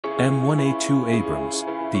M1A2 Abrams,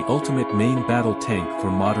 the ultimate main battle tank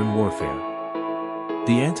for modern warfare.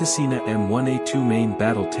 The Antasena M1A2 main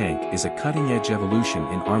battle tank is a cutting-edge evolution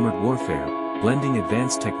in armored warfare, blending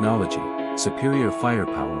advanced technology, superior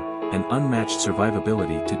firepower, and unmatched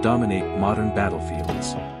survivability to dominate modern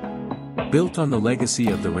battlefields. Built on the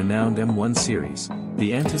legacy of the renowned M1 series,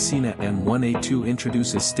 the Antasena M1A2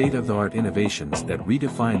 introduces state-of-the-art innovations that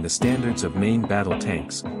redefine the standards of main battle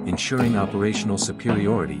tanks, ensuring operational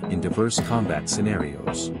superiority in diverse combat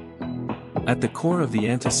scenarios. At the core of the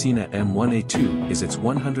Antasena M1A2 is its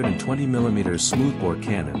 120mm smoothbore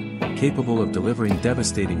cannon, capable of delivering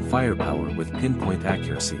devastating firepower with pinpoint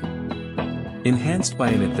accuracy. Enhanced by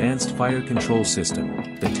an advanced fire control system,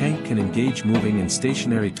 the tank can engage moving and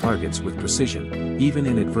stationary targets with precision, even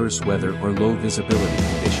in adverse weather or low visibility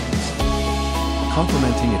conditions.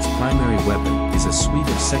 Complementing its primary weapon is a suite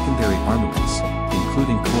of secondary armaments,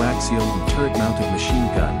 including coaxial and turret-mounted machine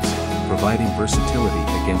guns, providing versatility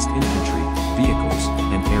against infantry, vehicles,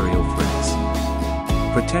 and aerial threats.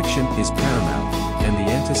 Protection is paramount, and the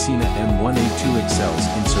Antasena M1A2 excels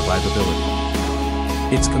in survivability.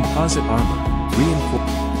 Its composite armor,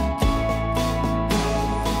 reinforced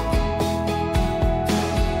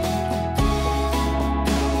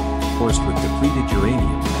with depleted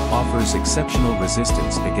uranium, offers exceptional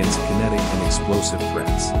resistance against kinetic and explosive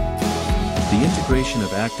threats. The integration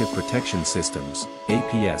of active protection systems,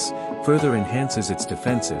 APS, further enhances its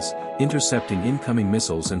defenses, intercepting incoming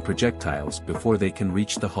missiles and projectiles before they can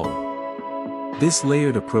reach the hull. This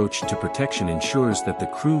layered approach to protection ensures that the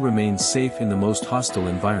crew remains safe in the most hostile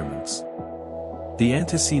environments. The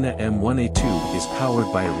Antasena M1A2 is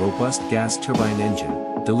powered by a robust gas turbine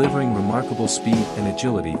engine, delivering remarkable speed and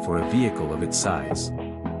agility for a vehicle of its size.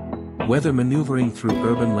 Whether maneuvering through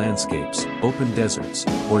urban landscapes, open deserts,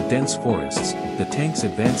 or dense forests, the tank's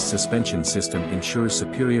advanced suspension system ensures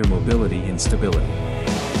superior mobility and stability.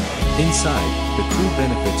 Inside, the crew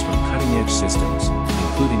benefits from cutting-edge systems,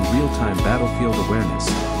 including real-time battlefield awareness,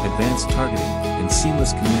 advanced targeting, and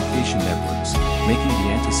seamless communication networks, making the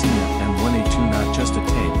Antasena M1A2 not just a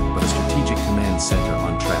tank but a strategic command center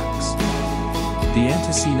on tracks. The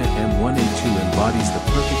Antasena M1A2 embodies the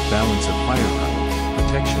perfect balance of firepower,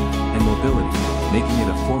 protection, and mobility, making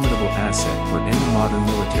it a formidable asset for any modern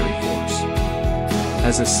military force.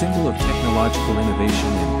 As a symbol of technological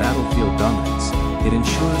innovation and battlefield dominance, it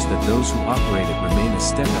ensures that those who operate it remain a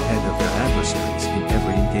step ahead of their adversaries in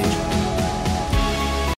every engagement.